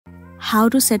How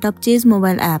to set up Chase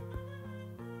mobile app.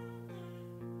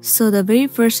 So the very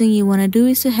first thing you want to do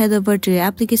is to head over to your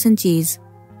application Chase.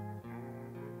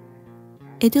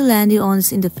 It will land you on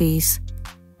this interface.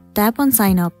 Tap on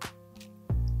sign up.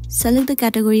 Select the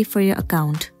category for your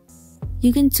account.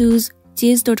 You can choose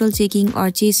Chase Total Checking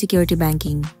or Chase Security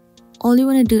Banking. All you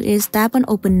want to do is tap on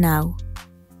open now.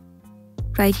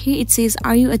 Right here it says,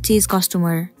 are you a Chase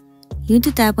customer? You need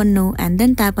to tap on no and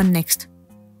then tap on next.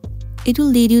 It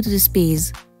will lead you to this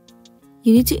page.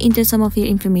 You need to enter some of your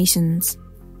informations.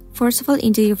 First of all,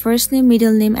 enter your first name,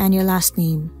 middle name and your last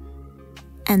name.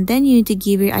 And then you need to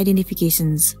give your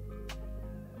identifications.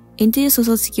 Enter your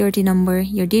social security number,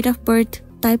 your date of birth,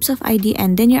 types of ID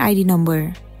and then your ID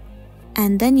number.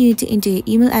 And then you need to enter your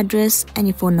email address and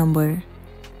your phone number.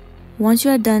 Once you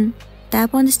are done,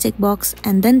 tap on this checkbox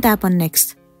and then tap on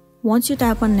next. Once you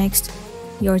tap on next,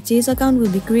 your Chase account will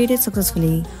be created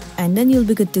successfully and then you'll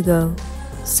be good to go.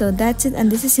 So that's it,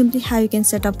 and this is simply how you can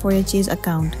set up for your Chase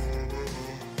account.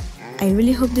 I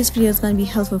really hope this video is going to be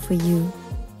helpful for you.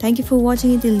 Thank you for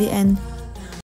watching it till the end.